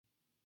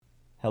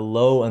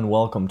Hello and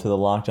welcome to the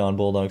Locked On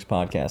Bulldogs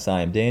podcast.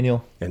 I am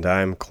Daniel. And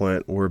I'm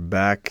Clint. We're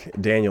back.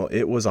 Daniel,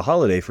 it was a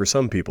holiday for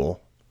some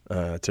people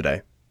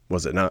today,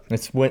 was it not?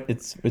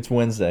 It's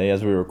Wednesday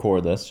as we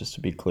record this, just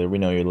to be clear. We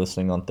know you're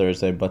listening on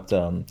Thursday, but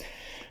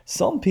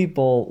some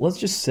people, let's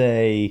just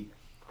say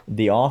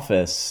the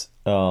office,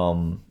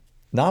 not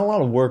a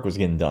lot of work was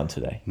getting done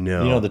today.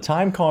 No. You know, the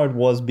time card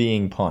was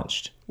being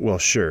punched. Well,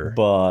 sure.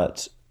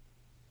 But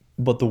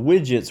the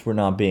widgets were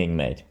not being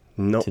made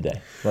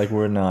today. Like,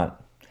 we're not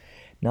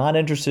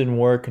interested in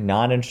work,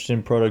 not interested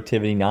in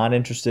productivity, not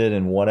interested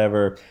in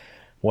whatever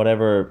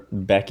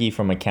Becky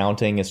from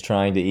accounting is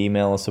trying to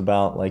email us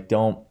about. Like,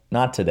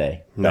 not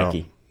today,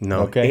 Becky.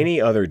 No. Okay?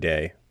 Any other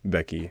day,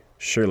 Becky.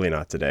 Surely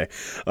not today.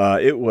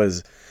 It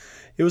was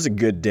a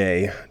good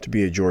day to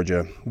be a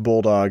Georgia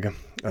Bulldog.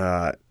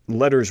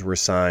 Letters were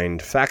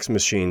signed. Fax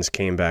machines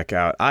came back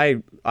out.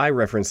 I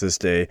reference this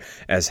day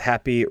as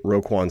Happy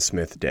Roquan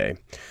Smith Day.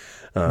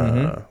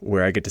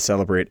 Where I get to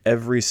celebrate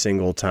every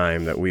single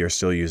time that we are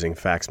still using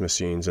fax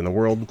machines in the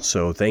world.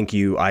 So thank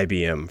you,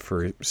 IBM,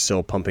 for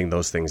still pumping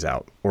those things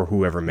out, or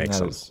whoever makes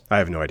them. I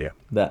have no idea.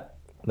 That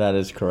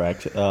is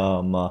correct.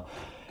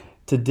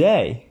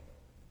 Today,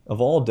 of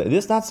all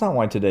days, that's not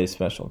why today's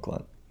special,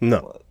 Clint.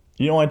 No.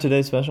 You know why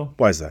today's special?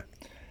 Why is that?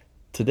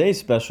 Today's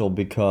special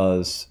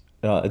because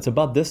it's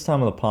about this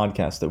time of the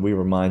podcast that we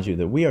remind you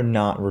that we are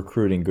not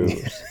recruiting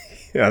gurus.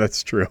 Yeah,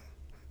 that's true.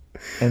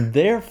 And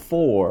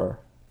therefore,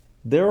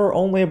 there are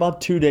only about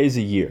 2 days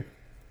a year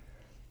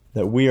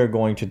that we are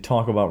going to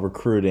talk about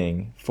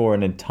recruiting for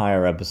an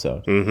entire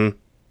episode. Mm-hmm.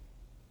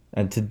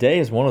 And today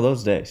is one of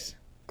those days,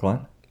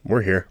 Glenn.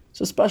 We're here.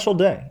 It's a special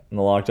day in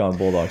the Locked On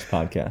Bulldogs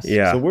podcast.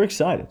 Yeah. So we're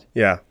excited.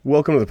 Yeah.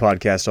 Welcome to the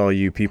podcast, all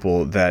you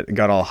people that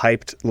got all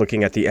hyped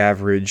looking at the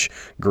average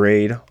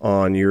grade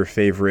on your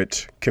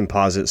favorite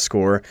composite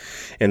score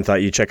and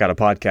thought you'd check out a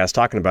podcast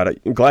talking about it.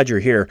 I'm glad you're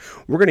here.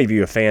 We're going to give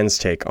you a fan's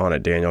take on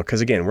it, Daniel,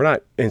 because, again, we're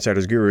not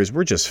insiders gurus.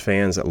 We're just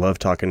fans that love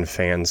talking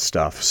fan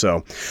stuff.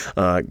 So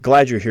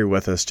glad you're here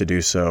with us to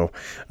do so.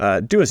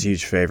 Do us a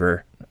huge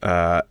favor.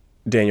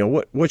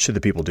 Daniel, what should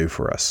the people do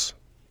for us?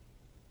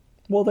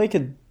 Well, they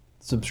could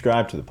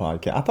subscribe to the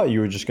podcast. I thought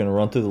you were just going to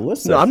run through the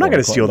list. No, I'm not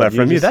going to steal that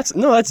from you.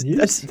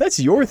 That's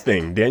your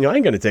thing, Daniel. I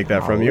ain't going to take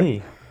that from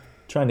you.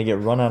 Trying to get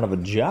run out of a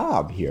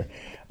job here.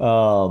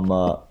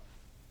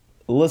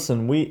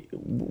 Listen,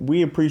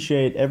 we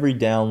appreciate every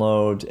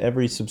download,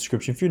 every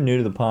subscription. If you're new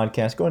to the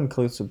podcast, go ahead and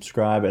click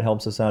subscribe. It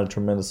helps us out a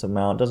tremendous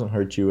amount. It doesn't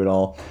hurt you at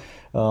all.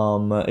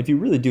 If you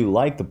really do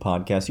like the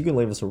podcast, you can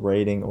leave us a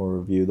rating or a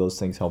review. Those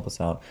things help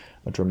us out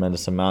a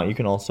tremendous amount. You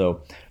can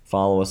also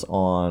follow us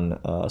on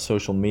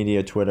social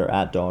media, Twitter,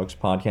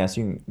 @DogsPodcast.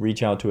 You can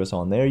reach out to us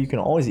on there. You can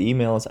always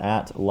email us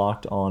at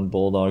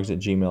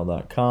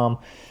lockedonbulldogs@gmail.com.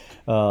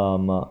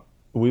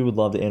 We would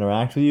love to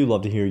interact with you,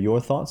 love to hear your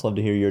thoughts, love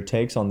to hear your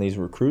takes on these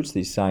recruits,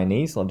 these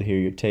signees, love to hear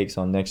your takes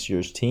on next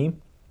year's team,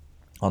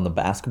 on the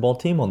basketball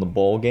team, on the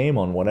bowl game,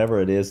 on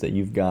whatever it is that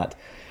you've got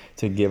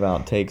to give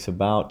out takes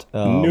about.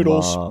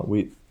 Noodles.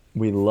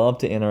 We love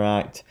to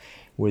interact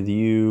with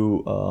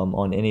you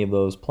on any of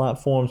those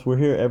platforms. We're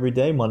here every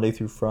day, Monday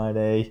through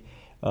Friday.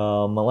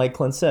 Like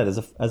Clint said,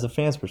 as a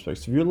fan's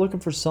perspective, if you're looking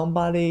for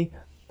somebody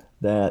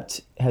that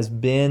has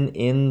been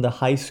in the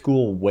high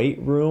school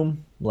weight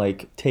room,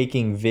 like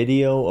taking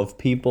video of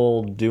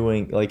people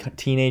doing, like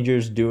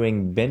teenagers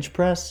doing bench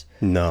press.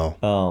 No.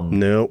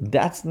 Nope.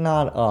 That's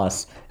not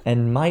us.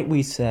 And might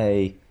we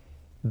say,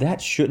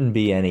 that shouldn't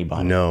be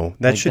anybody. No,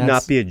 that should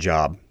not be a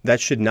job. That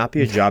should not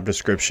be a job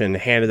description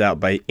handed out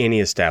by any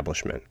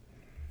establishment.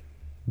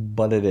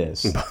 But it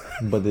is.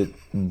 but it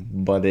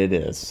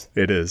is.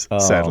 It is,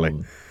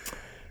 sadly.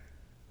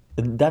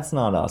 That's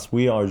not us.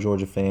 We are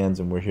Georgia fans,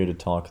 and we're here to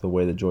talk the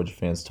way that Georgia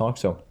fans talk.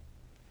 So,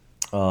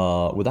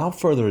 without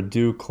further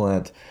ado,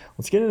 Clint,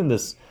 let's get into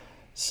this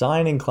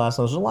signing class.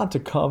 Now, there's a lot to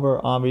cover,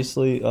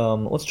 obviously.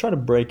 Let's try to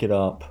break it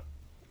up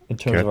in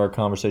terms of our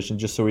conversation,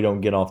 just so we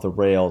don't get off the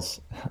rails.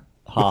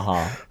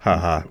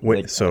 Ha.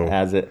 Wait, so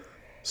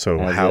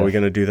how are we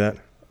going to do that?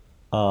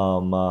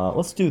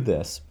 Let's do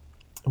this.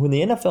 When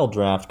the NFL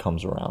draft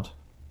comes around,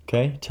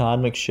 okay, Todd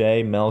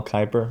McShay, Mel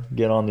Kiper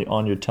get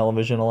on your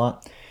television a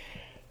lot.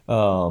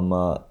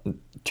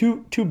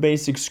 Two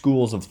basic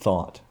schools of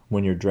thought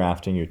when you're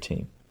drafting your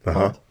team.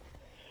 Right?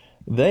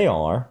 They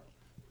are.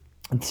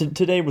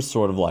 Today was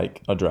sort of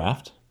like a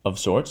draft of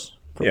sorts.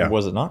 Yeah.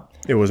 Was it not?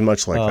 It was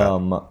much like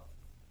that.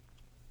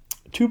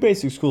 Two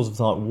basic schools of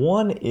thought.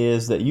 One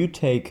is that you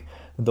take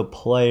the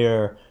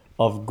player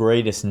of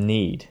greatest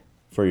need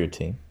for your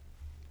team.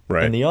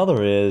 Right. And the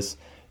other is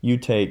you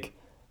take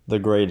the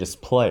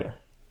greatest player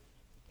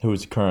who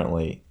is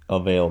currently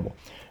available.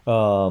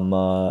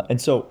 And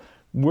so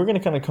we're going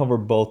to kind of cover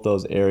both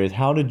those areas.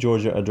 How did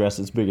Georgia address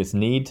its biggest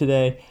need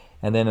today?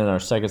 And then in our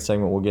second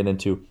segment, we'll get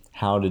into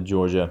how did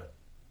Georgia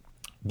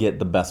get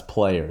the best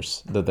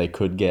players that they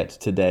could get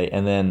today.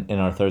 And then in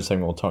our third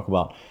segment, we'll talk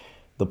about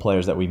the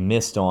players that we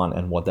missed on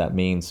and what that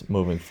means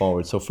moving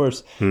forward. So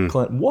first,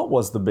 Clint, what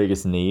was the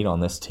biggest need on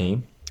this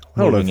team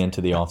moving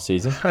into the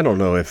offseason? I don't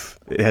know if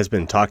it has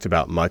been talked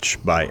about much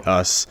by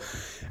us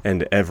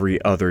and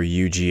every other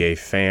UGA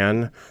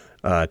fan,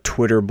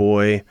 Twitter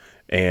boy,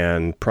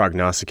 and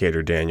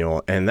prognosticator,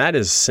 Daniel. And that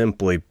is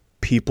simply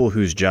people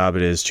whose job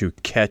it is to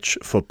catch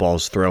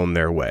footballs thrown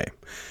their way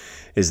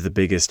is the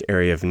biggest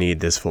area of need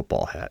this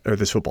football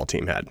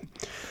team had.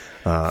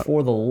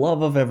 For the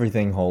love of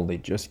everything holy,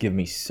 just give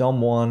me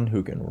someone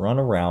who can run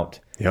a route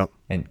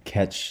and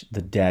catch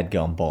the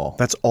dadgum ball.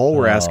 That's all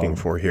we're asking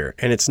for here.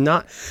 And it's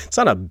not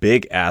a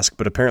big ask,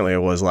 but apparently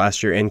it was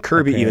last year. And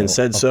Kirby even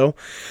said so.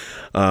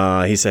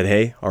 He said,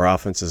 hey, our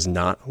offense is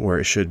not where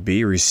it should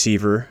be.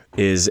 Receiver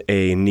is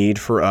a need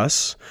for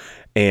us.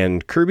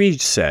 And Kirby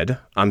said,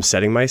 I'm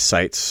setting my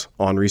sights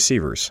on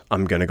receivers.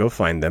 I'm going to go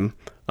find them.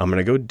 I'm going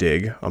to go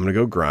dig. I'm going to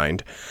go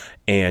grind.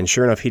 And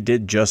sure enough, he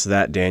did just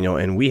that, Daniel.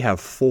 And we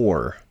have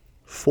four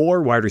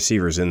wide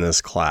receivers in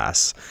this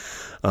class,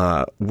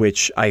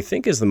 which I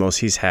think is the most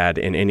he's had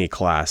in any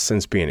class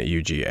since being at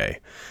UGA.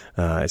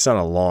 It's not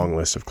a long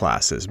list of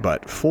classes,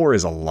 but 4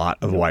 is a lot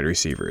of wide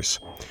receivers.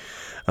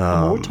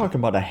 We're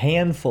talking about a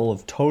handful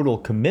of total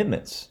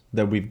commitments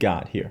that we've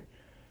got here.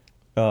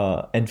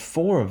 And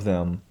 4 of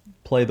them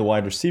play the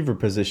wide receiver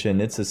position.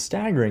 It's a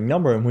staggering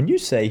number. And when you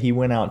say he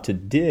went out to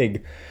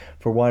dig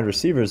for wide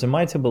receivers, am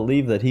I to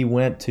believe that he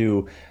went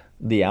to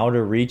the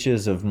outer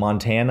reaches of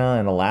Montana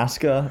and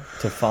Alaska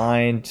to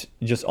find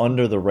just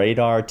under the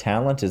radar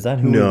talent? Is that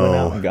who he went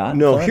out and got?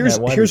 No, here's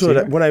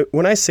what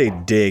when I say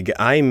dig,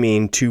 I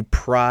mean to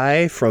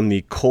pry from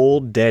the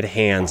cold dead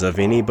hands of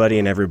anybody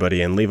and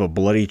everybody and leave a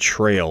bloody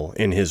trail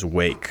in his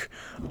wake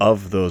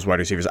of those wide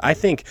receivers. I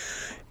think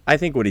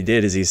what he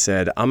did is he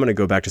said, I'm going to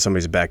go back to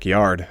somebody's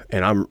backyard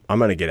and I'm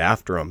going to get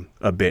after him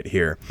a bit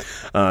here.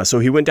 So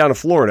he went down to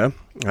Florida.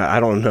 I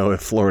don't know if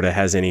Florida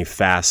has any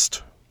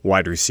fast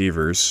wide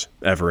receivers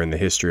ever in the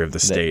history of the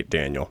state,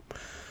 Daniel.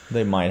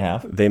 They might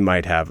have. They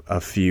might have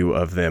a few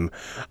of them.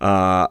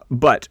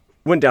 But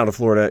went down to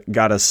Florida,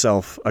 got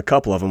himself a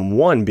couple of them,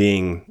 one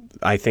being,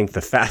 I think,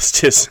 the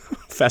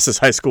fastest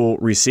high school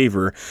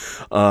receiver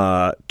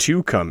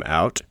to come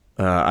out.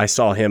 I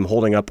saw him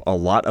holding up a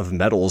lot of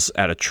medals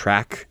at a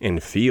track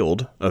and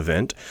field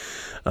event.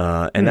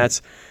 And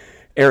that's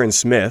Aaron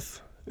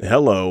Smith.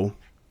 Hello,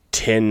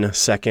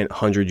 10-second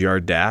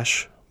 100-yard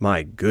dash.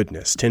 My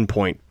goodness, 10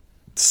 point.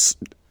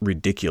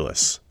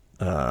 Ridiculous.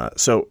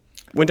 So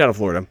went down to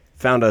Florida,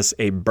 found us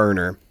a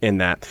burner in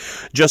that.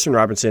 Justin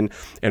Robinson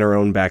in our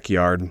own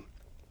backyard,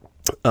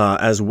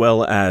 as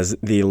well as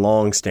the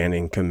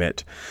long-standing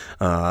commit,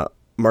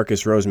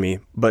 Marcus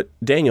Roseme. But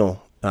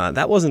Daniel,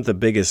 that wasn't the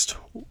biggest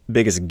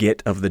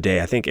get of the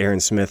day. I think Aaron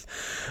Smith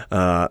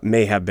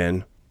may have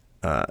been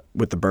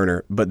with the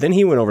burner, but then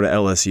he went over to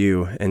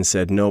LSU and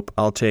said, "Nope,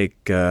 I'll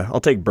take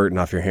Burton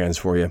off your hands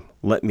for you.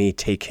 Let me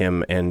take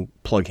him and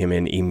plug him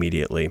in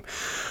immediately."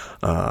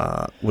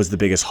 Was the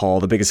biggest haul,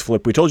 the biggest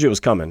flip. We told you it was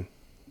coming.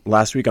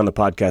 Last week on the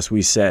podcast,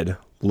 we said,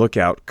 "Look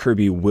out,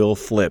 Kirby will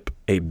flip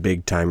a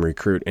big time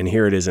recruit," and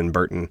here it is in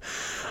Burton,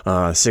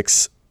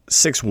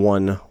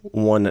 6'1",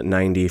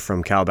 190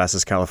 from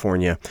Calabasas,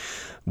 California,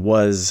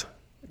 was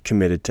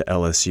committed to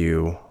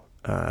LSU,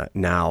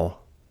 now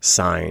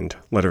signed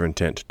letter of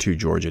intent to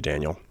Georgia,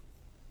 Daniel.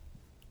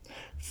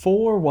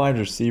 4 wide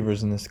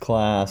receivers in this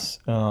class.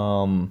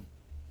 You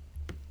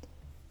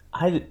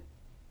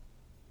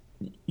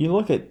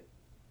look at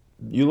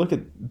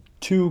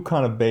 2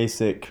 kind of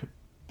basic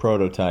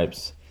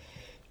prototypes,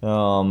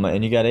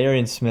 and you got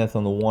Aaron Smith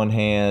on the one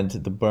hand,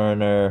 the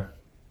burner.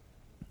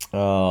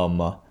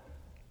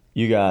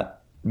 You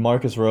got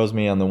Marcus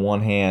Roseme on the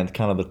one hand,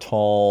 kind of the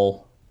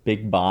tall,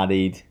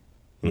 big-bodied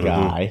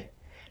guy.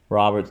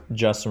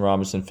 Justin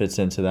Robinson fits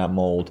into that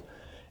mold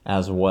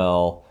as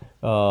well.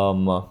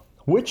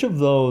 Which of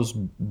those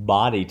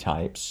body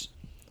types,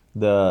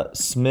 the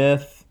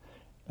Smith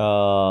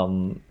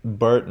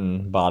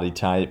Burton body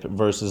type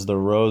versus the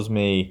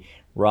Roseme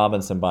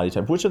Robinson body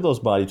type, which of those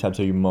body types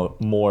are you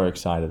more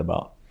excited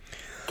about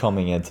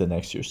coming into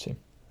next year's team?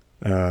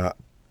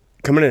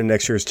 Coming into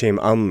next year's team,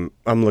 I'm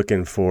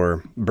looking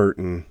for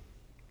Burton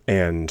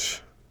and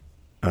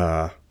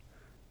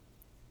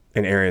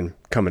Aaron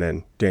coming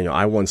in. Daniel,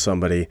 I want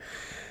somebody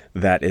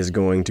that is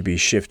going to be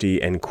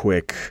shifty and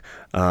quick,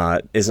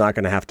 is not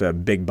going to have to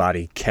big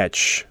body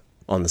catch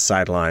on the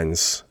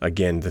sidelines.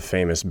 Again, the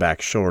famous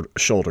back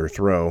shoulder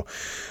throw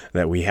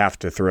that we have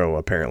to throw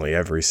apparently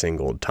every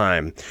single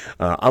time.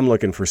 I'm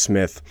looking for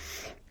Smith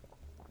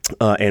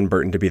and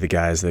Burton to be the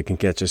guys that can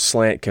catch a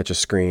slant, catch a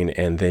screen,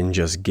 and then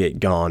just get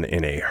gone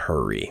in a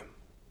hurry.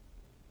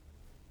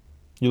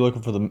 You're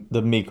looking for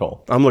the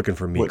Mecole. I'm looking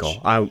for Mecole.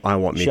 I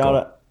want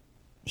Mecole.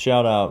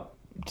 Shout out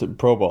to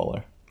Pro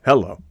Bowler.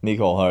 Hello,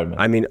 Mecole Hardman.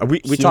 I mean, we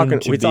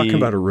talking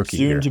about a rookie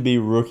here. Soon to be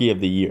Rookie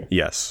of the Year.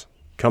 Yes.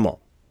 Come on.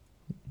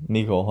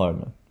 Mecole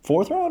Hardman.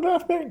 4th round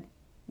draft pick?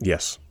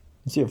 Yes.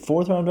 You see a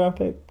 4th round draft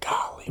pick?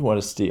 Golly, what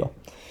a steal.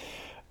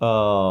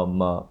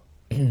 I'm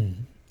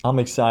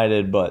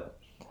excited, but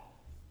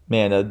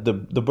man,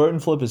 the Burton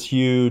flip is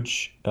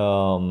huge.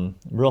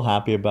 Real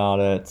happy about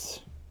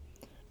it.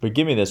 But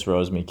give me this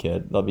Roseme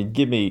kid. I mean,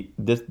 give me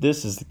this.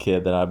 This is the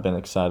kid that I've been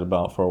excited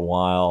about for a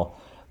while,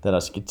 that I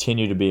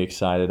continue to be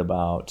excited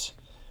about.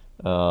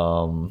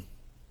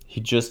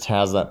 He just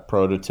has that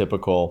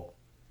prototypical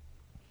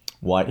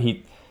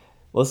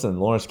listen,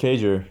 Lawrence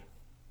Cager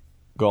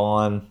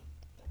gone.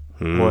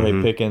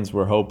 Jorge Pickens,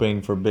 we're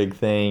hoping for big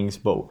things,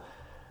 but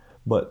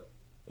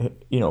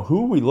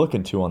who are we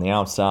looking to on the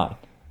outside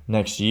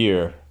next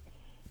year?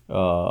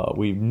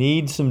 We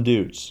need some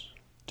dudes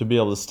to be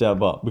able to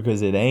step up,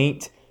 because it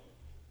ain't,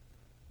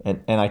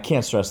 and I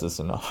can't stress this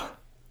enough,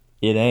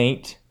 it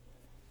ain't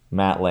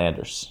Matt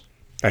Landers.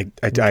 I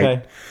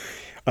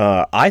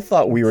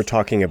thought we were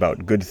talking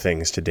about good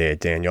things today,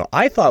 Daniel.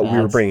 I thought we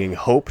were bringing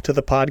hope to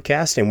the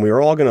podcast, and we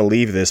were all going to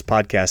leave this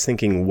podcast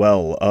thinking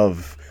well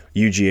of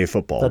UGA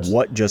football.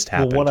 What just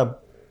happened? Well,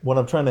 what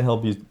I'm trying to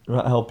help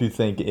you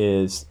think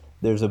is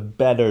there's a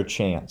better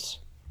chance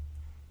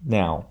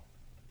now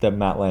that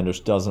Matt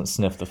Landers doesn't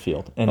sniff the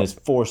field and is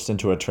forced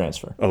into a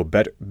transfer. Oh,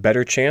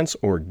 better chance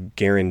or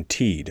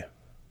guaranteed?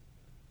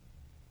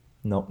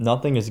 No,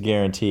 nothing is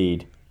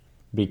guaranteed,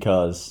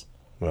 because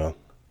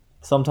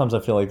sometimes I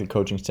feel like the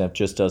coaching staff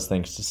just does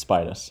things to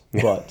spite us.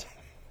 But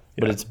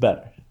it's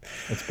better.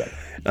 It's better.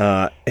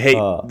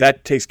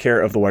 That takes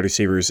care of the wide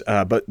receivers.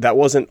 But that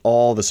wasn't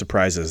all the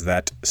surprises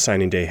that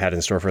signing day had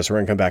in store for us. We're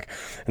going to come back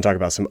and talk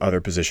about some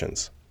other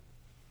positions.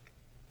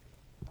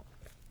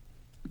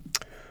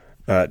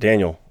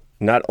 Daniel,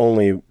 not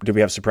only did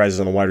we have surprises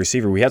on the wide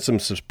receiver, we had some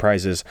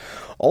surprises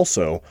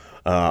also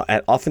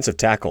at offensive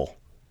tackle.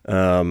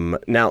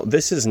 Now,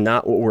 this is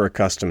not what we're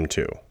accustomed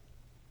to.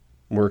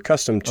 We're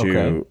accustomed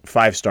to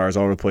 5 stars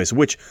all over the place,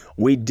 which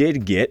we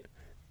did get.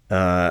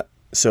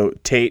 So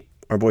Tate,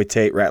 our boy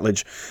Tate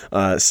Ratledge,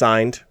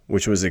 signed,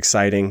 which was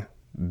exciting.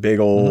 Big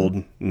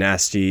old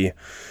nasty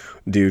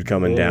dude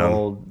coming down. Big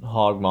old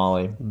hog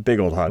molly. Big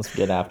old hog. Let's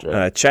get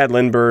after it. Chad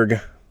Lindbergh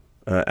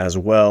as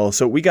well.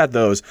 So we got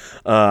those.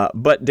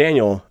 But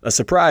Daniel, a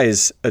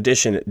surprise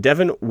addition,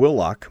 Devin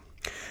Willock,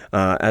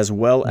 as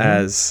well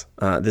as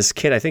this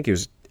kid, I think he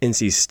was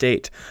NC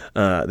State,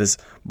 this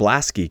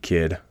Blasky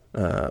kid.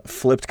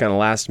 Flipped kind of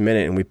last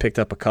minute, and we picked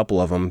up a couple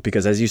of them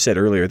because, as you said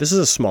earlier, this is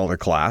a smaller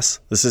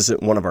class. This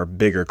isn't one of our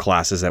bigger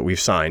classes that we've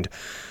signed.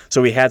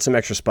 So we had some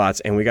extra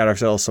spots, and we got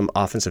ourselves some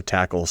offensive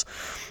tackles.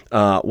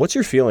 What's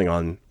your feeling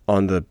on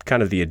the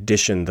kind of the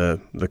addition,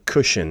 the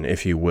cushion,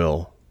 if you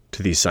will,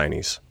 to these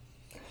signees?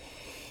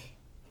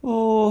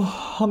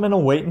 Oh, I'm in a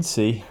wait and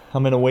see.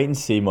 I'm in a wait and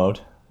see mode.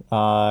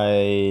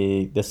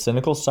 The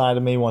cynical side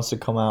of me wants to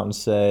come out and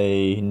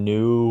say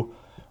new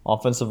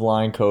offensive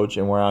line coach,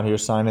 and we're out here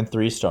signing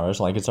 3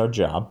 stars like it's our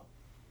job.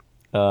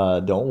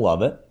 Don't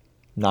love it.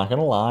 Not going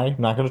to lie.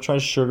 Not going to try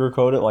to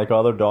sugarcoat it like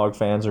other dog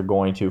fans are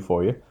going to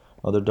for you.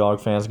 Other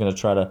dog fans are going to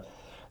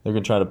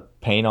try to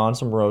paint on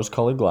some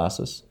rose-colored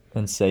glasses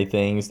and say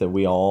things that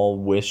we all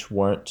wish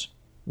weren't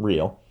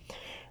real.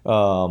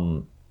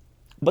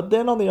 But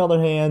then on the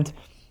other hand,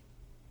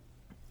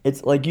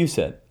 it's like you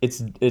said,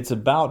 it's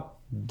about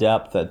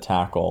depth at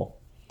tackle,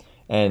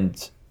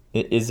 and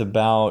it is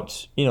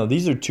about,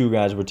 these are 2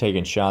 guys we're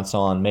taking shots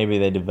on. Maybe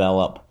they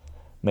develop,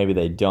 maybe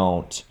they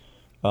don't.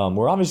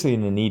 We're obviously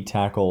going to need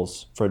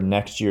tackles for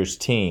next year's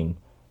team.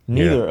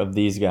 Neither of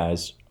these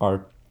guys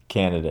are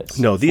candidates.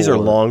 No, these are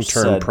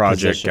long-term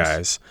project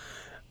guys.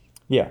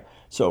 Yeah.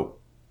 So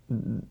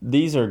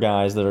these are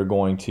guys that are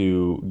going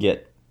to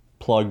get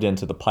plugged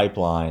into the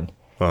pipeline,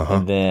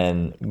 and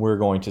then we're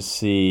going to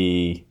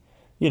see,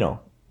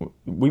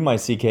 we might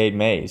see Cade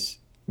Mays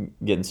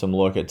getting some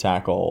look at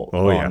tackle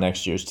on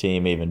next year's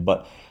team even.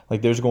 But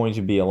there's going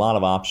to be a lot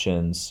of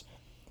options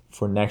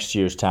for next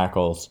year's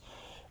tackles.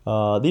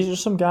 These are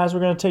some guys we're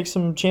going to take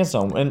some chance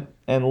on.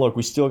 And look,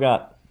 we still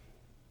got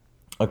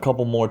a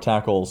couple more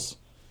tackles,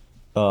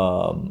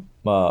 or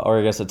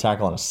I guess a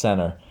tackle on a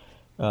center,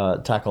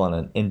 tackle on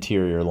an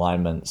interior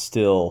lineman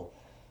still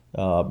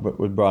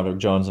with Broderick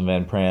Jones and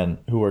Van Pran,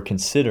 who are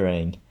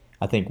considering.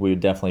 I think we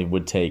definitely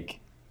would take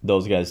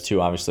those guys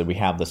too. Obviously, we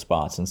have the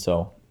spots, and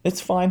so it's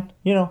fine.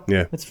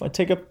 It's fine.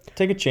 Take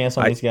a chance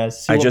on these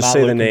guys. I just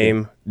say the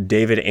name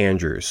David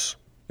Andrews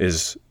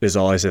is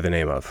all I say the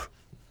name of.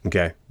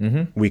 Okay,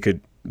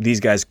 these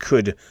guys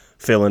could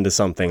fill into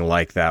something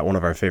like that. One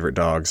of our favorite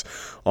dogs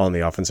on the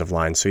offensive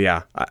line. So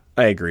yeah,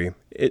 I agree.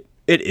 It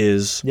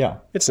is. Yeah,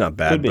 it's not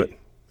bad, but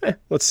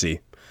let's see.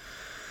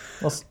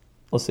 Let's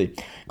see,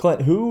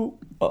 Clint.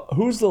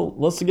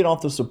 Let's get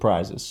off the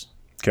surprises.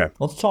 Okay,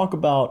 let's talk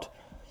about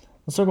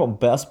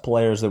best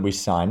players that we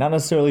signed. Not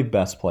necessarily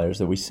best players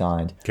that we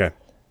signed. Okay.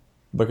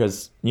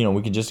 Because,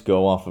 we could just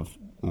go off of,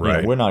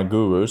 we're not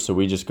gurus, so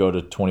we just go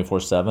to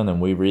 24/7 and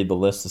we read the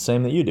list the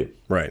same that you do.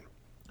 Right.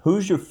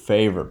 Who's your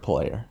favorite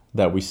player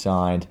that we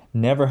signed,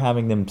 never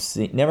having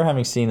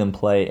seen them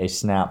play a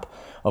snap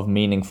of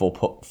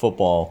meaningful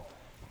football?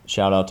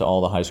 Shout out to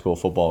all the high school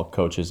football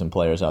coaches and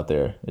players out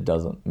there. It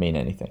doesn't mean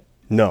anything.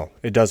 No,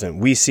 it doesn't.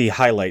 We see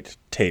highlight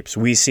tapes.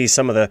 We see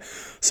some of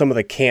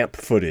the camp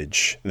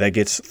footage that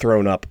gets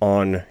thrown up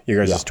on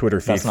your guys' Twitter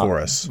feed for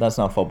us. That's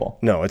not football.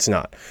 No, it's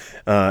not.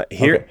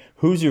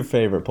 Who's your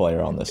favorite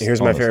player on this?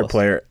 Here's my favorite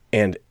player,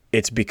 and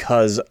it's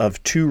because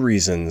of 2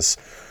 reasons.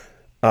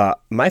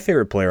 My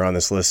favorite player on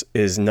this list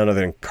is none other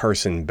than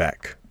Carson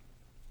Beck.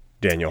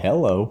 Daniel.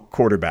 Hello.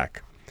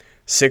 Quarterback.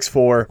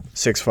 6'4",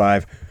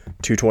 6'5",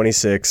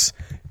 226,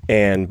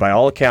 and by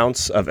all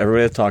accounts of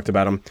everybody that talked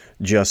about him,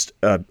 just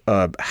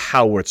a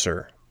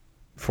howitzer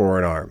for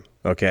an arm.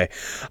 Okay.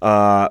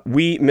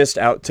 We missed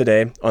out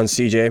today on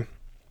CJ.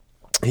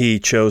 He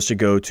chose to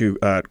go to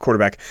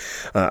quarterback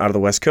out of the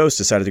West Coast,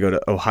 decided to go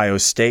to Ohio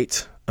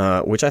State,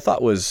 which I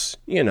thought was,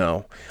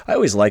 I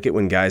always like it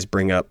when guys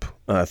bring up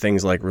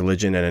things like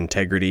religion and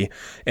integrity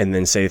and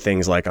then say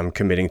things like, I'm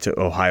committing to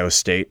Ohio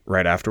State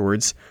right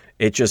afterwards.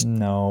 It just,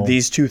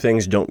 these two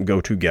things don't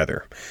go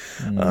together.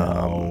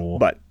 No.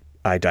 But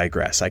I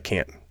digress. I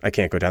can't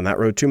go down that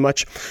road too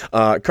much.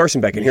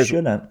 Carson Beck, and You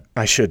shouldn't.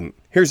 I shouldn't.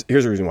 Here's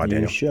the reason why,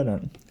 Daniel. You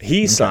shouldn't.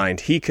 He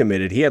signed, he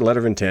committed, he had letter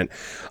of intent.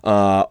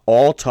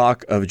 All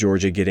talk of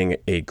Georgia getting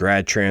a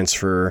grad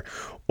transfer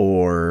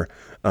or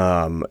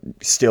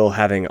still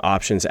having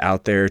options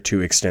out there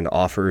to extend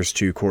offers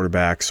to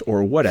quarterbacks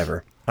or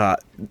whatever.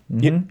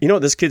 You know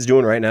what this kid's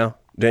doing right now,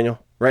 Daniel?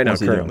 Right now,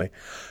 currently.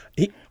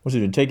 What's he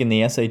doing? Taking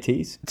the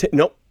SATs?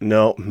 Nope.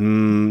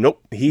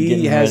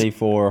 Getting ready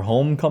for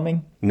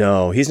homecoming?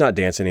 No, he's not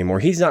dancing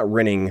anymore. He's not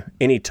renting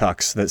any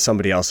tux that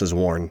somebody else has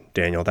worn,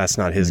 Daniel. That's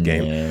not his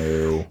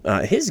game. No.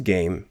 His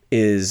game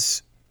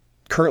is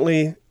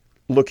currently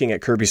looking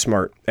at Kirby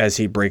Smart as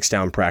he breaks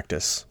down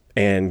practice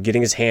and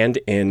getting his hand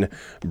in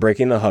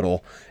breaking the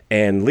huddle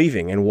and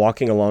leaving and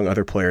walking along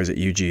other players at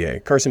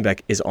UGA. Carson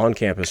Beck is on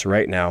campus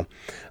right now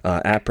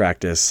at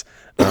practice,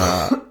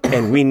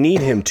 and we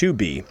need him to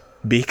be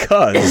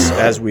because,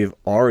 as we've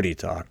already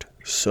talked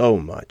so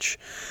much,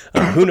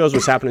 who knows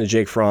what's happening to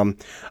Jake Fromm?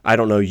 I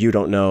don't know. You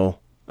don't know.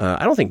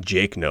 I don't think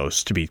Jake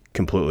knows, to be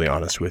completely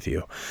honest with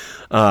you.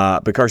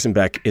 But Carson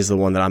Beck is the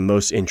one that I'm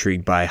most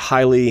intrigued by.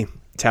 Highly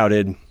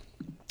touted,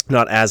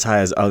 not as high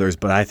as others,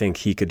 but I think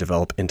he could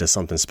develop into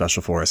something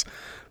special for us.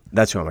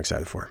 That's who I'm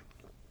excited for.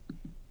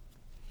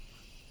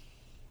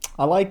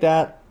 I like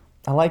that.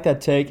 I like that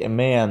take, and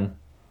man,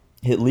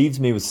 it leaves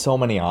me with so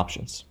many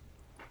options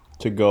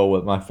to go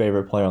with my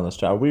favorite player on this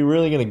draft. Are we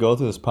really going to go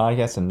through this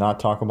podcast and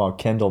not talk about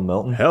Kendall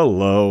Milton?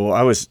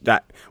 Hello.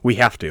 We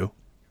have to.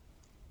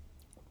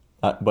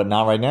 But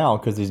not right now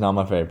because he's not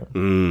my favorite.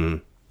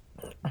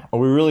 Are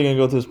we really going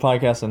to go through this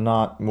podcast and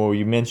not? Well,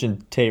 you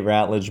mentioned Tate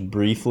Ratledge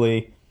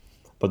briefly,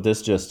 but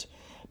this just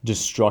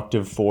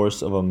destructive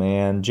force of a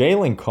man.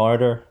 Jalen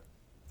Carter.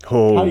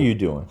 Oh, how are you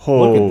doing?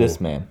 Look at this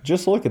man.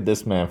 Just look at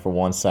this man for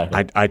 1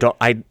 second. I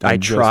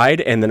tried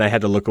and then I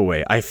had to look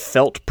away. I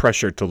felt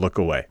pressure to look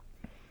away.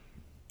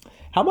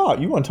 How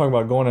about you want to talk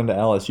about going into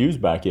LSU's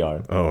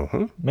backyard?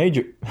 Oh,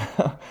 Major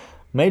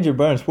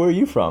Burns, where are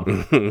you from?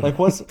 Like,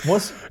 what's your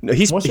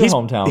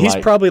hometown He's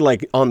like? probably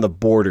like on the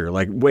border,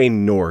 like way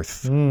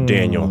north,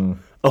 Daniel.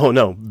 Oh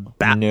no,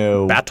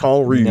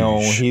 Baton Rouge. No,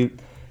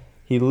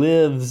 he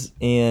lives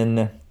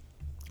in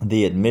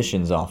the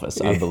admissions office,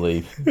 I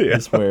believe. Yeah.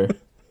 That's where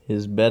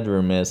his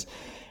bedroom is.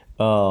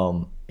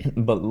 But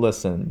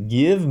listen,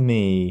 give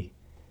me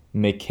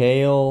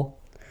Mikhail,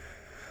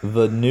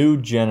 the new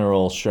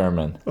General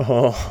Sherman.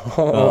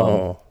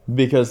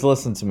 Because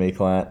listen to me,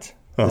 Clint.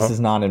 This is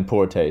not in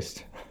poor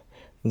taste.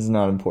 This is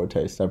not in poor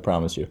taste, I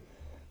promise you.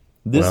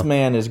 This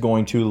man is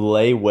going to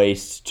lay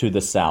waste to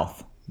the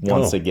South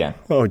once again.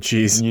 Oh,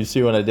 jeez. You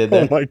see what I did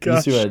there? Oh, my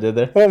gosh. You see what I did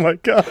there? Oh, my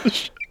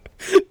gosh.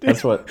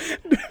 That's what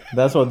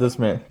this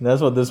man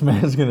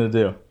is going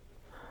to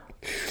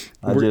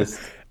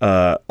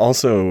do.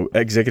 Also,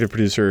 executive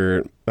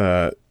producer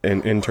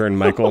and intern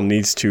Michael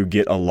needs to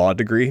get a law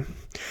degree.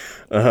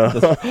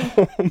 Because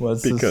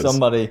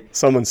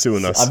someone's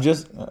suing us.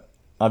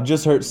 I've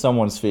just hurt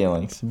someone's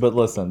feelings, but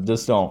listen,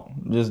 just don't.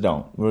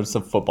 We're just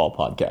a football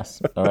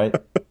podcast, all right?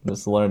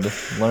 Just learn to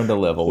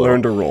live a little.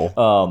 Learn to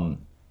roll.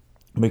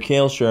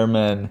 Mikhail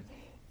Sherman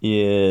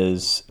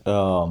is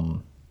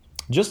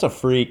just a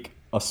freak,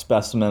 a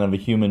specimen of a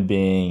human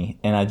being,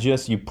 and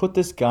you put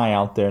this guy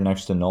out there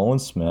next to Nolan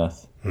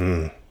Smith,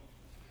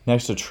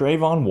 next to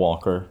Trayvon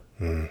Walker,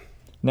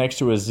 next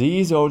to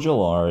Azeez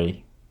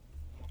Ojulari.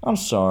 I'm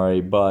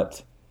sorry,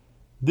 but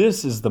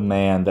this is the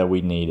man that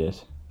we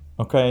needed,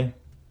 okay?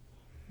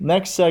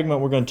 Next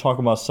segment, we're going to talk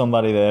about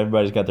somebody that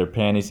everybody's got their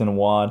panties in a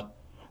wad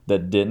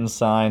that didn't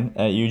sign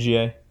at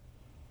UGA.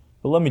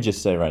 But let me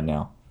just say right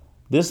now,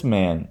 this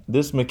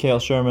Mikhail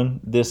Sherman,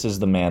 this is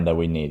the man that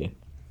we needed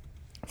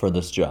for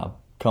this job.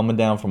 Coming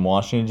down from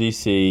Washington,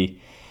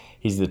 D.C.,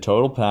 he's the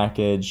total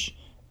package.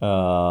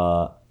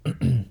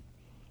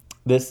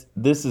 This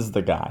is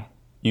the guy.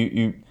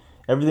 You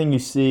everything you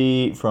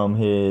see from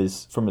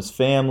his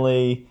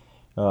family.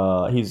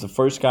 He's the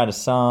first guy to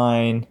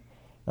sign.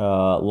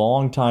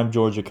 Long-time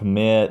Georgia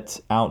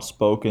commit,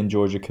 outspoken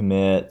Georgia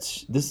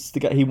commit. This is the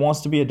guy. He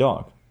wants to be a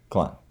dog,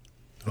 Clint.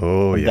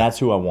 Oh, yeah. That's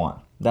who I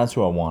want. That's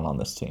who I want on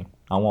this team.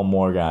 I want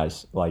more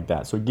guys like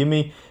that. So give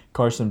me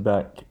Carson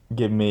Beck.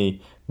 Give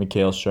me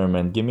Mikhail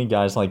Sherman. Give me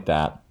guys like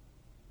that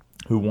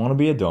who want to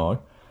be a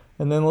dog,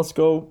 and then let's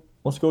go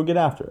get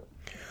after it,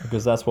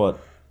 because that's what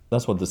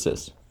this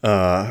is.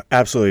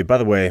 Absolutely. By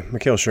the way,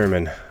 Mikhail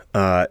Sherman,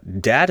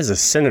 dad is a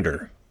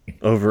senator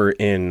over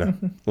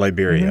in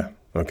Liberia.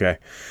 Okay.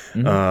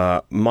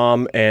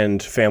 Mom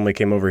and family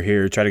came over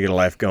here, tried to get a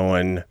life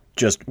going,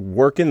 just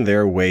working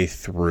their way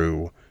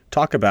through.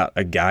 Talk about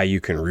a guy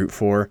you can root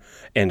for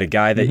and a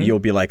guy that you'll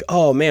be like,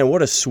 oh man,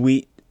 what a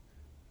sweet,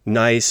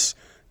 nice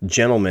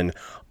gentleman,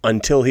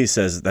 until he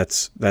says,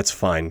 that's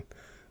fine.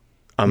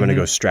 I'm going to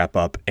go strap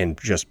up and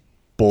just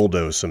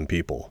bulldoze some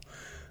people.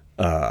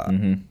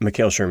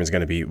 Mikael Sherman's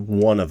going to be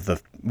one of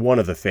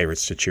the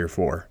favorites to cheer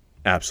for.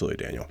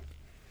 Absolutely, Daniel.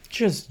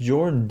 Just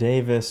Jordan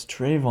Davis,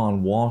 Trayvon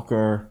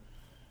Walker,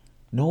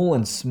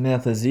 Nolan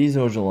Smith, Azeez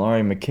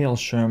Ojulari, Mikael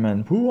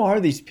Sherman. Who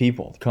are these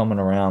people coming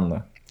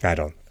around I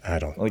don't.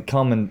 like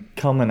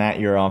coming at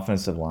your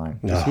offensive line?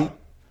 No.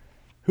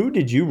 Who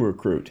did you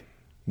recruit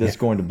that's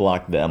going to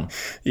block them?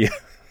 Yeah.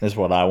 That's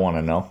what I want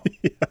to know.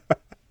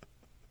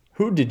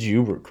 Who did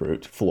you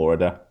recruit,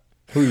 Florida?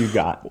 Who you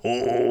got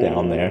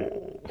down there?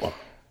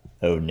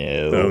 Oh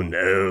no. Oh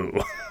no.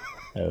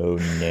 Oh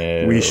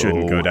no. We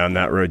shouldn't go down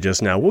that road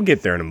just now. We'll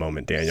get there in a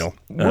moment, Daniel.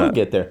 We'll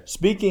get there.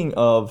 Speaking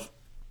of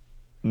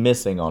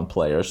missing on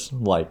players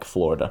like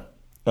Florida,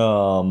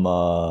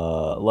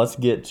 let's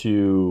get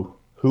to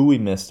who we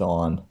missed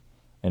on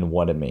and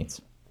what it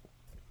means.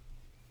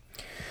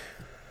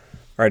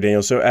 All right,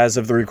 Daniel. So as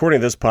of the recording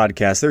of this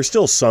podcast, there's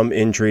still some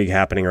intrigue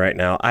happening right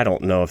now. I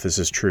don't know if this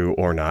is true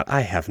or not.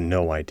 I have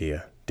no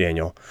idea,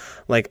 Daniel.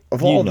 Like,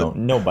 of all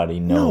nobody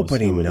knows.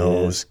 Nobody who it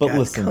knows. is. But God,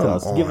 listen to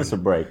us. come Give on. us a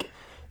break.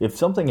 If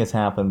something has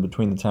happened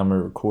between the time we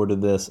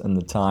recorded this and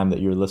the time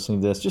that you're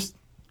listening to this, just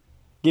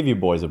give you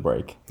boys a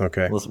break.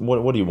 Okay. Listen,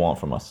 what do you want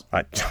from us?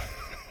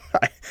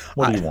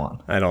 What do you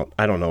want? I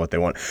don't know what they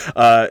want.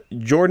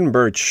 Jordan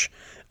Birch,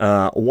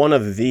 one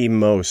of the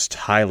most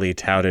highly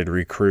touted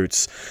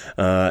recruits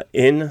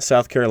in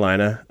South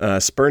Carolina,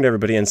 spurned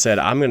everybody and said,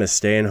 I'm going to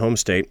stay in home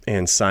state,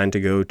 and signed to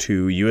go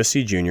to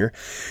USC Junior.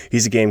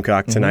 He's a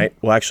Gamecock tonight.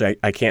 Well, actually,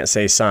 I can't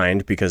say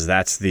signed because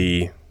that's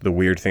the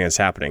weird thing that's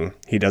happening.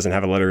 He doesn't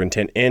have a letter of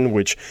intent in,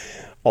 which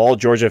all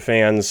Georgia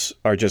fans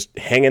are just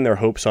hanging their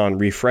hopes on,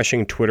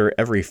 refreshing Twitter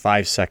every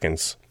 5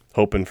 seconds,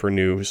 hoping for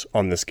news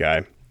on this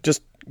guy.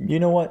 Just You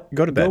know what?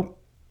 Go to bed.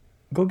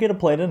 Go get a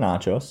plate of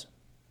nachos.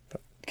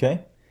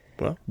 Okay?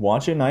 Well.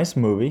 Watch a nice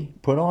movie.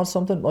 Put on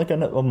something like a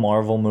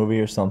Marvel movie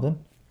or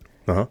something.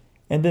 Uh-huh.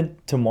 And then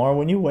tomorrow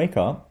when you wake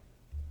up,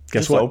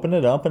 Guess just what? open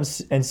it up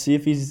and see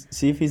if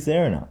he's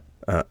there or not.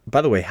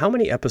 By the way, how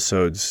many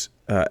episodes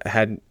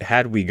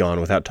had we gone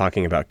without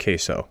talking about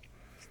queso?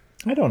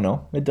 I don't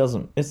know.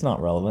 It's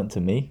not relevant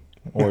to me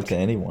or to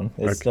anyone.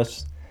 It's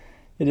just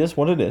it is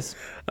what it is.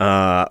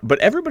 But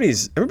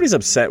everybody's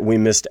upset we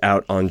missed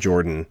out on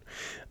Jordan.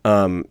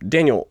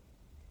 Daniel,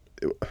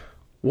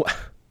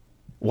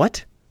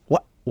 what?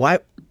 Why?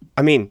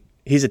 I mean,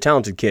 he's a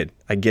talented kid.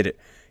 I get it.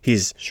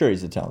 He's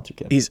a talented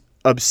kid. He's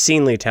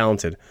obscenely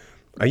talented.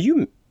 Are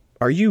you?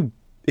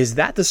 Is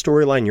that the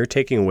storyline you're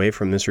taking away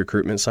from this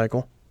recruitment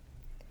cycle?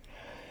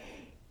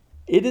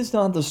 It is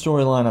not the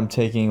storyline I'm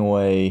taking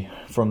away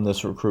from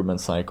this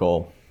recruitment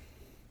cycle.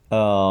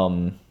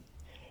 Now,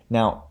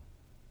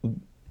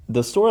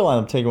 the storyline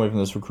I'm taking away from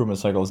this recruitment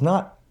cycle is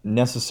not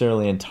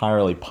necessarily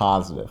entirely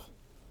positive,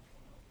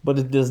 but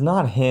it does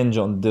not hinge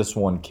on this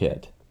one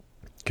kid.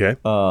 Okay.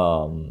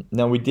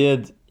 Now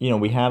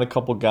we had a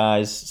couple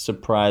guys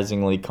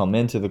surprisingly come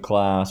into the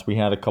class. We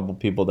had a couple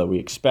people that we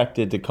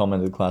expected to come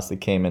into the class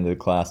that came into the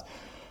class.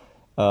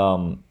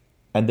 And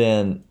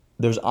then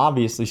there's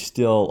obviously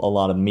still a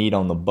lot of meat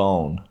on the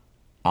bone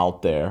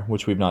out there,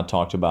 which we've not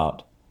talked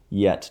about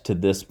yet to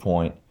this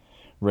point.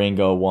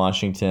 Ringo,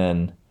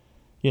 Washington,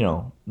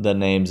 the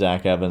name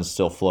Zach Evans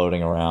still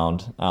floating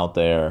around out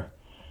there.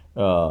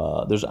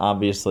 There's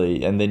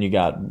obviously, and then you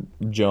got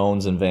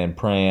Jones and Van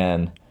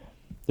Pran.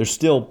 There's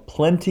still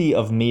plenty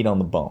of meat on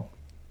the bone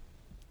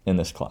in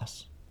this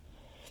class.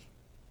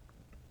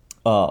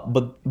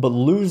 But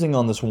losing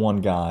on this one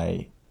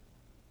guy,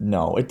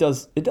 no, it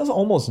does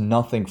almost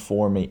nothing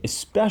for me,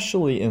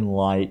 especially in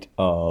light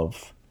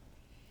of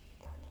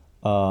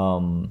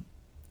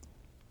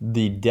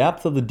the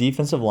depth of the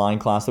defensive line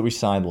class that we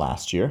signed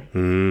last year.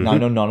 Mm-hmm. Now, I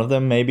know none of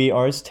them maybe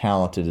are as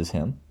talented as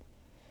him.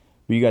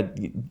 But you got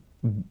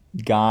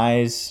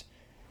guys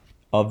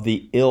of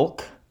the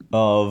ilk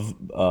of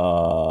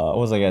what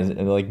was that guy,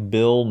 like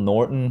Bill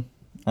Norton,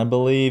 I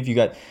believe.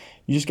 You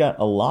just got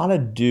a lot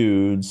of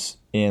dudes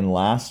in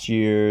last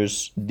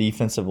year's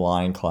defensive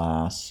line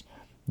class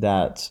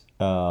that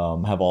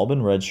have all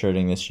been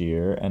redshirting this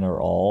year and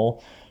are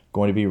all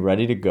going to be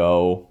ready to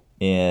go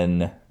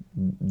in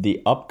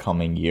the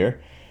upcoming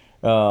year.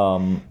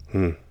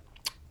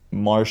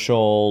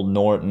 Marshall,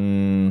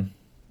 Norton,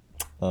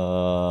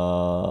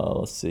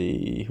 let's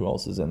see, who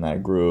else is in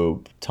that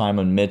group?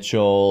 Tymon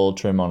Mitchell,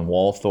 Tremon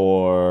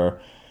Walthor.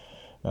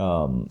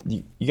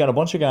 You got a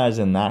bunch of guys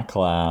in that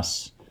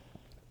class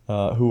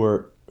who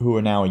are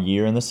now a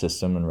year in the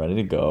system and ready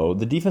to go.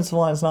 The defensive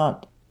line is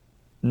not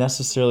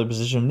necessarily a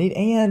position of need,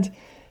 and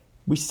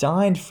we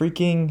signed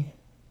freaking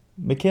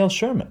Mikael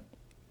Sherman,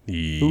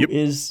 Yep.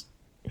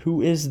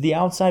 who is the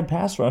outside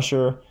pass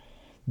rusher,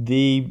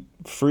 the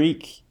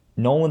freak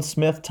Nolan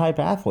Smith type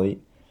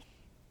athlete.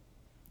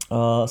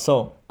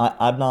 So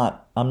I'm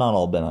not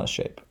all bent out of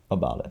shape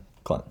about it,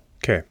 Clint.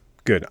 Okay,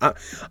 good.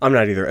 I'm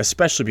not either,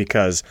 especially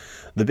because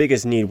the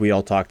biggest need we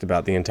all talked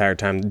about the entire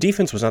time, the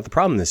defense was not the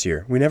problem this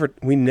year. We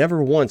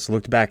never once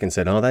looked back and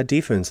said, "Oh, that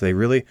defense, they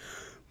really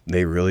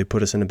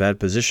put us in a bad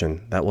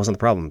position." That wasn't the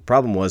problem. The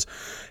problem was,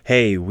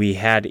 hey, we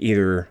had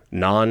either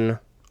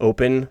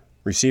non-open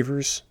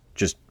receivers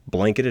just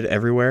blanketed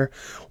everywhere,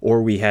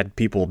 or we had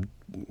people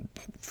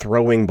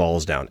throwing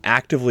balls down,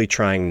 actively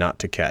trying not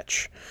to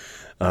catch.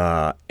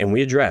 And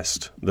we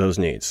addressed those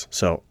needs.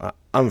 So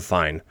I'm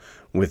fine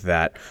with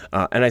that.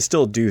 And I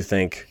still do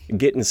think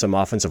getting some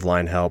offensive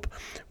line help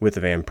with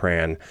the Van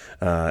Pran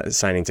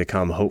signing to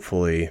come,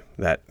 hopefully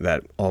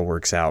that all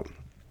works out.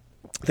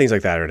 Things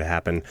like that are to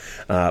happen.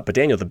 But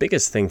Daniel, the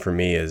biggest thing for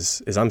me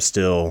is I'm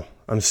still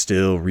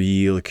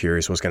real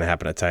curious what's going to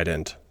happen at tight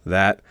end.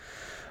 That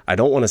I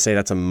don't want to say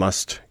that's a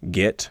must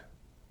get,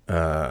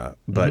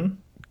 but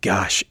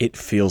gosh, it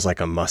feels like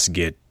a must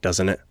get,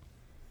 doesn't it?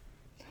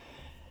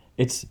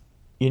 It's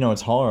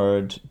it's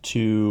hard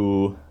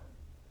to.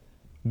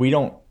 We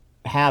don't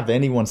have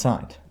anyone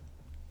signed.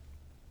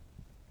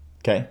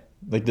 Okay,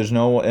 like there's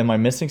no. Am I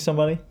missing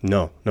somebody?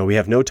 No, we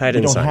have no tight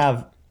end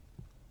signed.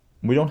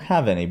 We don't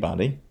have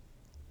anybody.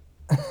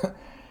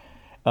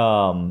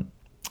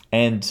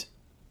 And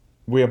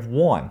we have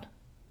one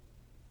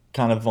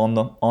kind of on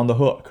the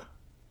hook.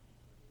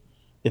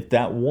 If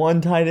that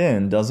one tight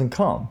end doesn't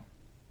come,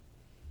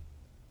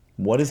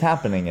 what is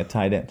happening at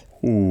tight end?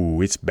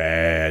 Ooh, it's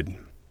bad.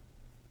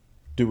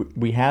 Do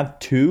we have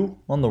two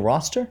on the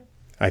roster?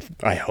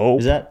 I hope.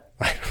 Is that?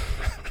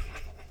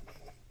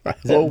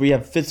 We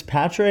have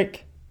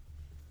Fitzpatrick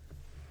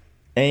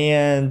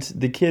and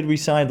the kid we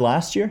signed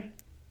last year?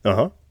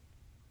 Uh-huh.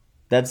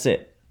 That's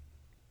it.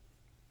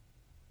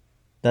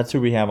 That's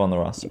who we have on the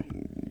roster.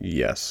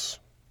 Yes.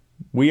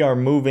 We are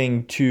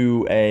moving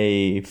to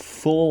a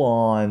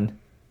full-on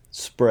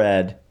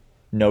spread,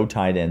 no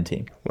tight end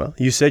team. Well,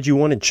 you said you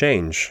wanted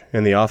change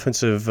in the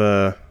offensive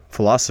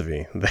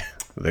philosophy.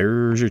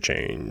 There's your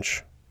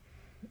change.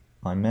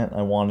 I meant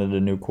I wanted a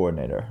new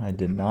coordinator. I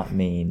did not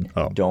mean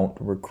don't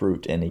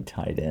recruit any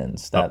tight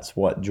ends. That's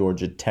what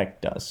Georgia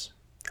Tech does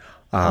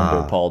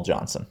under Paul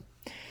Johnson.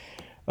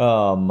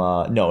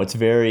 No, it's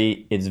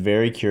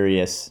very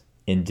curious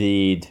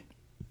indeed.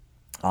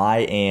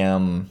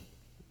 It's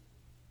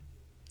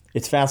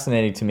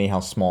fascinating to me how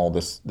small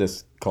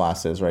this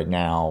class is right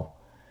now,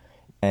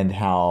 and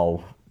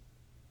how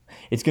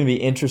it's going to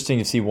be interesting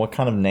to see what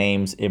kind of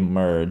names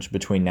emerge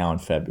between now and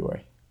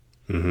February.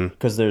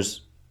 Because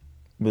there's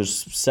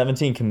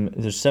 17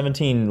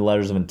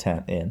 letters of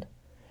intent in,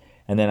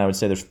 and then I would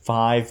say there's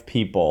 5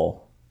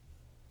 people.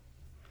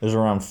 There's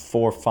around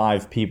 4 or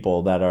 5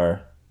 people that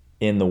are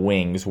in the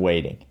wings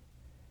waiting.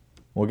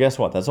 Well, guess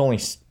what? That's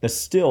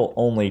still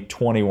only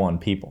 21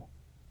 people,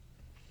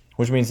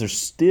 which means there's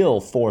still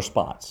 4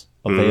 spots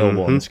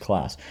available in this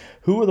class.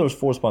 Who are those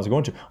 4 spots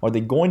going to? Are they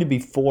going to be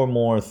 4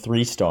 more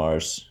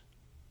 3-stars?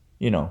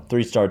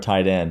 3-star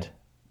tight end,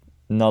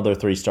 another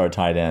 3-star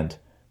tight end,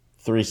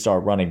 3-star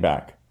running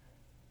back.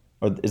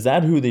 Or is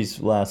that who these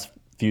last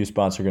few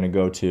spots are going to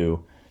go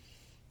to?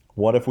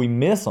 What if we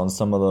miss on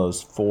some of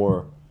those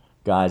 4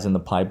 guys in the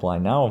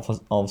pipeline? Now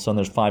all of a sudden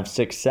there's 5,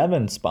 6,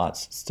 7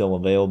 spots still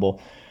available.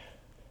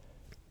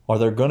 Are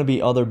there going to be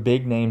other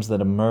big names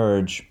that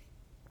emerge,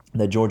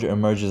 that Georgia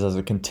emerges as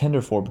a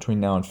contender for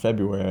between now and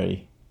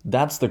February?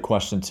 That's the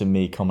question to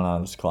me coming out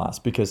of this class,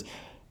 because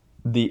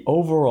the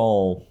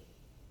overall,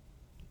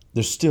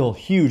 there's still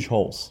huge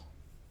holes,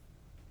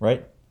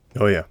 right?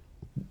 Oh, yeah.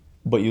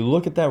 But you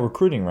look at that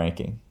recruiting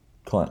ranking,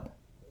 Clint.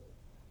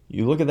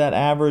 You look at that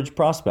average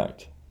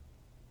prospect.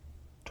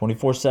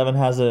 24/7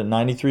 has it at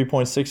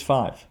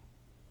 93.65.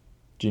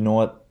 Do you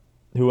know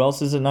who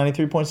else is at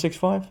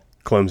 93.65?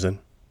 Clemson.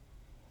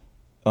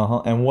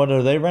 And what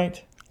are they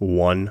ranked?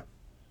 1.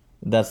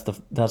 That's the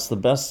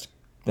best.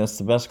 That's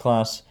the best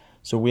class.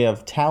 So we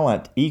have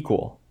talent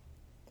equal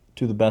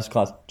to the best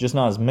class, just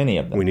not as many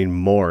of them. We need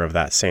more of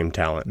that same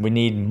talent. We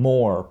need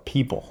more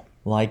people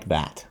like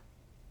that.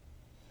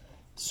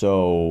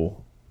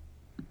 So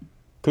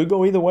could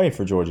go either way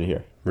for Georgia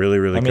here. Really,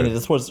 really good. I mean,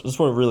 that's what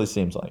it really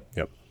seems like.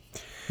 Yep.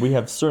 We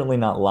have certainly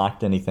not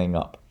locked anything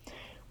up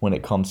when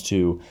it comes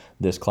to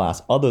this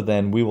class, other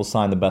than we will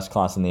sign the best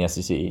class in the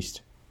SEC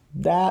East.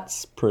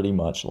 That's pretty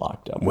much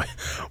locked up.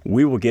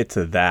 We will get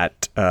to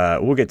that.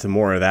 We'll get to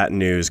more of that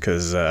news,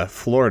 because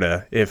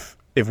Florida, if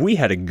we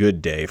had a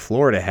good day,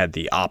 Florida had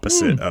the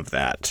opposite of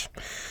that.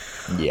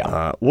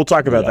 Yeah. We'll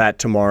talk about that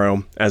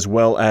tomorrow, as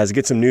well as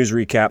get some news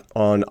recap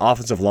on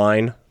offensive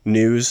line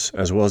news,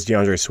 as well as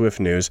DeAndre Swift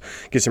news.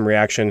 Get some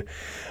reaction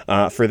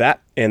for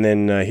that, and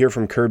then hear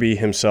from Kirby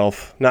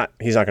himself.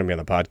 He's not going to be on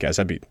the podcast.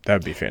 That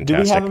would be fantastic.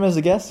 Do we have him as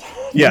a guest?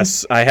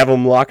 Yes, I have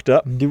him locked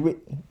up. Do we?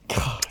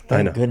 God,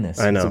 thank goodness.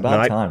 I know. It's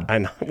about time. I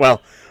know.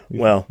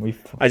 Well,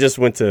 I just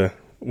went to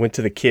went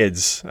to the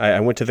kids. I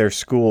went to their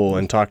school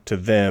and talked to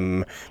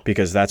them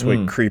because that's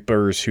what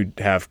creepers who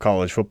have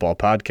college football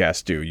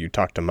podcasts do. You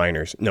talk to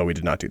minors. No, we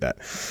did not do that.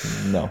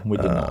 No, we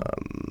did not.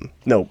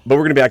 No, but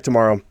we're going to be back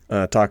tomorrow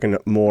talking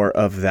more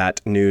of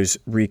that news,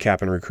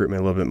 recap and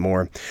recruitment a little bit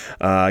more.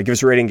 Give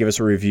us a rating, give us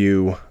a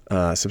review,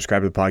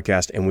 subscribe to the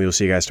podcast, and we will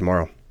see you guys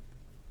tomorrow.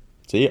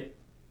 See ya.